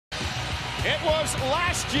It was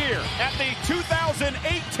last year at the 2018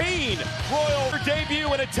 Royal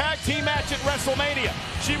debut in a tag team match at WrestleMania.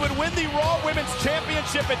 She would win the Raw Women's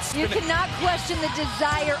Championship at You cannot question the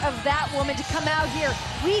desire of that woman to come out here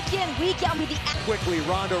week in, week out. Quickly,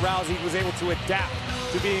 Ronda Rousey was able to adapt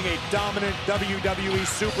to being a dominant WWE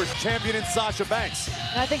Super Champion in Sasha Banks.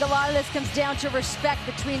 And I think a lot of this comes down to respect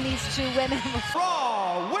between these two women.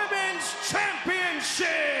 Raw Women's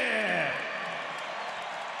Championship!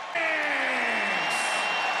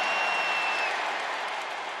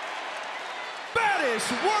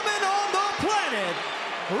 Baddest woman on the planet,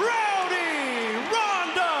 Rowdy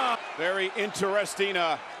Ronda! Very interesting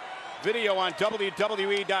video on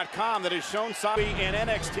WWE.com that has shown Sasha and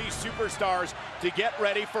NXT superstars to get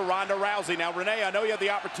ready for Ronda Rousey. Now, Renee, I know you have the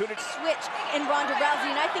opportunity to switch in Ronda Rousey,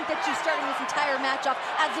 and I think that she's starting this entire match off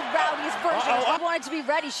as the rowdiest version. She wanted to be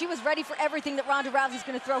ready. She was ready for everything that Ronda Rousey's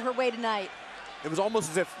going to throw her way tonight. It was almost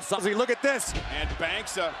as if Rousey, look at this. And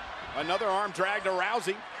Banks, another arm drag to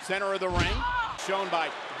Rousey, center of the ring, shown by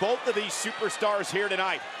both of these superstars here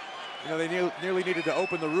tonight. You know, they nearly needed to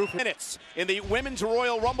open the roof. Minutes in the Women's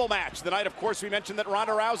Royal Rumble match. The night, of course, we mentioned that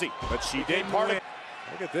Ronda Rousey, but she did part of it.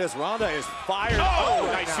 Look at this, Ronda is fired. Oh,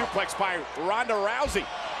 nice suplex by Ronda Rousey.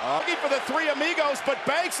 Looking for the three amigos, but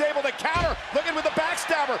Banks able to counter. Looking with the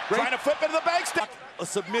backstabber, trying to flip into the backstabber. A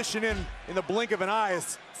submission in the blink of an eye,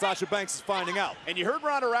 as Sasha Banks is finding out. And you heard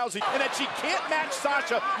Ronda Rousey, and that she can't match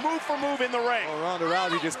Sasha move for move in the ring. Oh, Ronda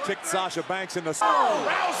Rousey just kicked Sasha Banks in the...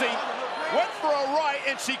 Rousey went for a right,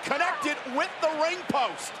 and she connected with the ring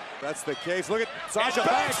post. That's the case. Look at Sasha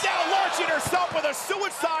Banks now launching herself with a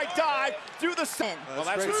suicide dive through the... Well,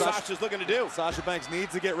 that's what Sasha's looking to do. Sasha Banks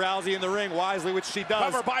needs to get Rousey in the ring wisely, which she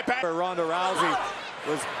does. Cover by Banks. Ronda Rousey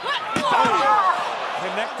was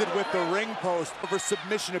connected with the ring post of her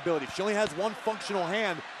submission ability. If she only has one functional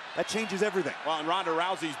hand, that changes everything. Well, and Ronda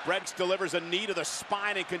Rousey's Brett delivers a knee to the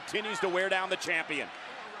spine and continues to wear down the champion.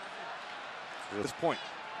 At this point.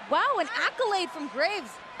 Wow, an accolade from Graves.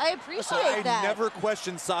 I appreciate that. I never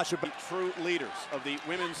questioned Sasha. But true leaders of the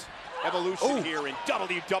women's evolution here in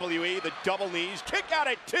WWE, the double knees, kick out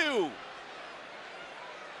at 2.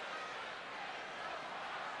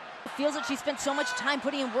 Feels like she spent so much time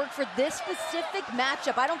putting in work for this specific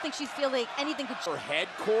matchup. I don't think she's feeling anything could... Her head,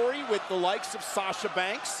 Corey, with the likes of Sasha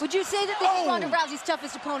Banks. Would you say that this is Ronda Rousey's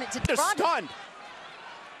toughest opponent today? Stunned.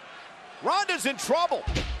 Ronda's in trouble.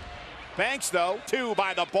 Banks, though, 2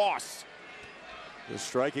 by the boss. The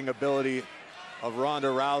striking ability of Ronda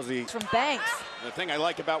Rousey. From Banks. The thing I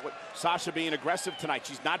like about what Sasha being aggressive tonight,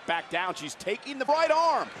 she's not back down. She's taking the right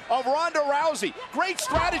arm of Ronda Rousey. Great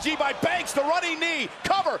strategy by Banks, the running knee.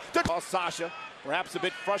 Cover. Well, Sasha, perhaps a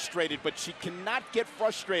bit frustrated, but she cannot get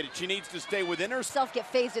frustrated. She needs to stay within herself. Get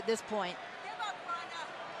phased at this point.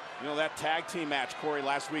 You know, that tag team match, Corey,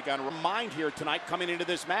 last week on Remind here tonight coming into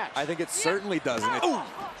this match. I think it certainly does. And it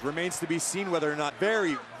remains to be seen whether or not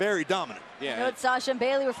very, very dominant. Yeah. You know, Sasha and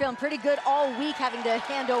Bayley were feeling pretty good all week, having to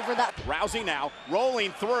hand over that. Rousey now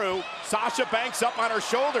rolling through. Sasha Banks up on her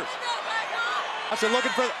shoulders. Sasha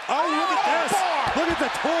looking for... Oh, look at this. Look at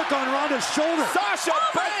the torque on Ronda's shoulder. Sasha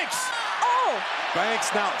Banks.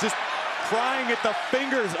 Banks now just prying at the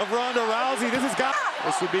fingers of Ronda Rousey.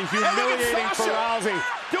 This would be humiliating for Rousey.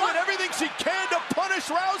 Doing everything she can to punish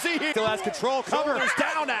Rousey here. Still has control. Cover. Shoulders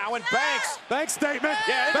down now, and Banks. Banks statement.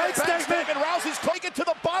 Yeah, Banks statement. Rousey's taking to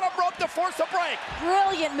the bottom rope to force a break.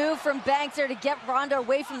 Brilliant move from Banks there to get Ronda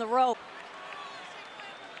away from the rope.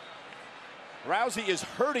 Rousey is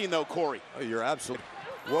hurting though, Corey. Oh, you're absolutely.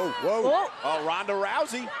 Whoa, whoa. Oh, Ronda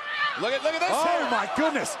Rousey. Look at this. Oh my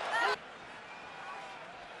goodness.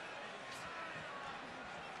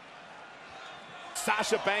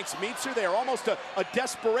 Sasha Banks meets her there. Almost a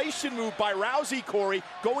desperation move by Rousey, Corey,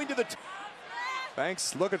 going to the...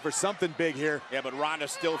 Banks looking for something big here. Yeah, but Ronda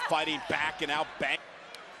still fighting back, and now Banks.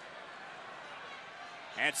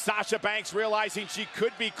 And Sasha Banks realizing she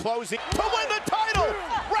could be closing to win the title.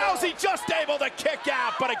 Rousey just able to kick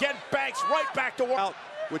out, but again, Banks right back to work.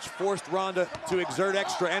 Which forced Ronda to exert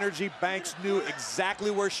extra energy. Banks knew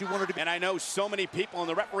exactly where she wanted to be. And I know so many people, and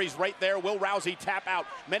the referee's right there. Will Rousey tap out?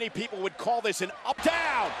 Many people would call this an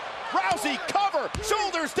up-down. Rousey cover,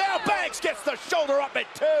 shoulders down. Banks gets the shoulder up at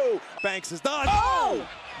 2. Banks is done. Oh!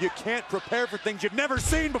 You can't prepare for things you've never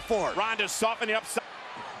seen before. Ronda's softening up.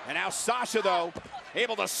 And now Sasha, though,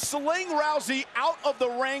 able to sling Rousey out of the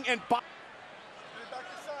ring and...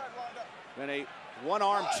 Been a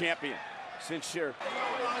one-arm champion since you're...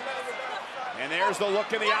 And there's the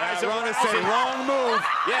look in the eyes of Ronda Rousey. said wrong move.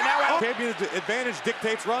 Yeah, now... Champion's advantage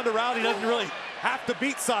dictates Ronda Rousey doesn't really have to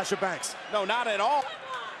beat Sasha Banks. No, not at all.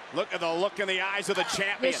 Look at the look in the eyes of the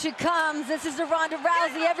champion. Here she comes. This is the Ronda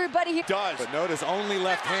Rousey. Everybody here Does. But notice only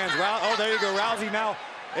left hands. Oh, there you go. Rousey now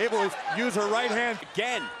able to use her right hand.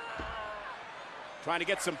 Again. Trying to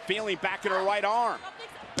get some feeling back in her right arm.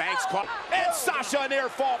 Banks caught. And Sasha, a near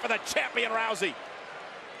fall for the champion Rousey.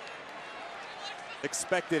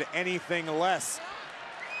 Expected anything less.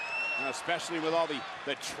 Especially with all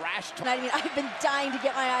the trash talk. I mean, I've been dying to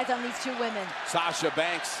get my eyes on these two women. Sasha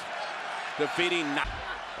Banks defeating.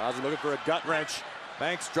 Rousey looking for a gut wrench.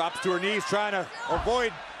 Banks drops to her knees, trying to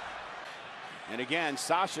avoid. And again,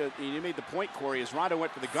 Sasha, you made the point, Corey, as Ronda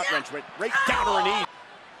went for the gut wrench right down to her knees.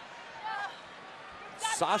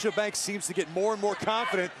 Sasha Banks seems to get more and more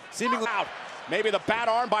confident, seemingly out. Maybe the bad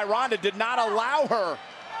arm by Ronda did not allow her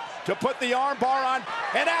to put the arm bar on.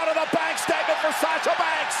 And out of the bank statement for Sasha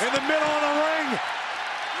Banks. in the middle of the ring.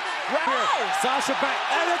 Here, Sasha Banks,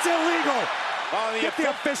 and it's illegal. Get the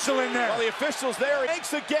official in there. Well, the official's there.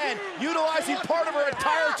 Banks again, utilizing part of her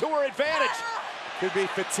attire to her advantage. Could be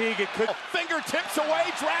fatigue. It could. Fingertips away,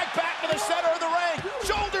 dragged back to the center of the ring.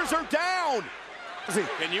 Shoulders are down.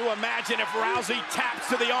 Can you imagine if Rousey taps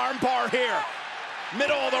to the armbar here?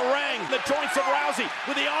 Middle of the ring, the joints of Rousey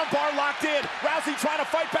with the armbar locked in. Rousey trying to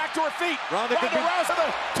fight back to her feet. Ronda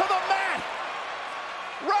Rousey to the mat.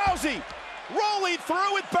 Rousey rolling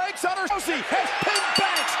through with Banks on her. Rousey has pinned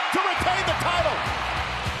Banks to retain the title.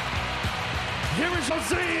 Here is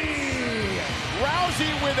Rousey.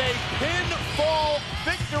 Rousey with a pinfall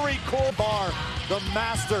victory. Bar, the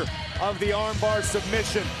master of the armbar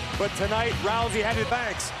submission. But tonight, Rousey had it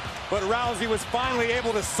Banks. But Rousey was finally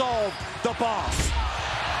able to solve the boss.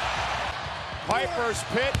 Piper's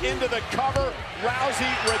Pit into the cover.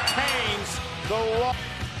 Rousey retains the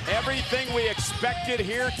everything we expected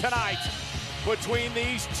here tonight between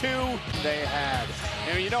these two they had.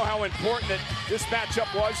 And you know how important that this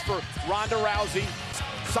matchup was for Ronda Rousey,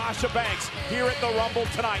 Sasha Banks here at the Rumble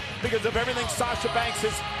tonight because of everything Sasha Banks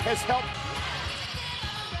has helped.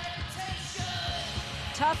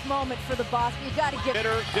 Tough moment for the boss. You got to give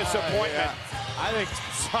bitter disappointment. Yeah. I think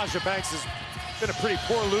Sasha Banks has been a pretty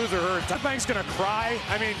poor loser. Banks gonna cry.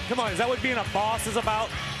 I mean, come on, is that what being a boss is about?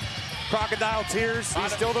 Crocodile tears.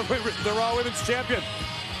 He's still the Raw Women's Champion.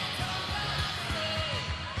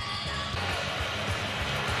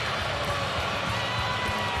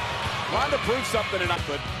 Ronda proved something tonight,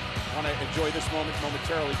 but I want to enjoy this moment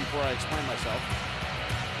momentarily before I explain myself.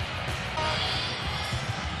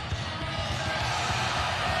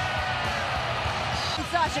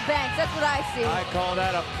 Sasha Banks, that's what I see. I call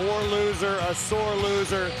that a poor loser, a sore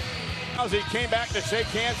loser. Rousey came back to shake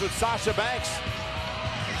hands with Sasha Banks.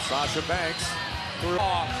 And Sasha Banks,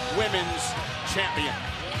 Raw Women's Champion.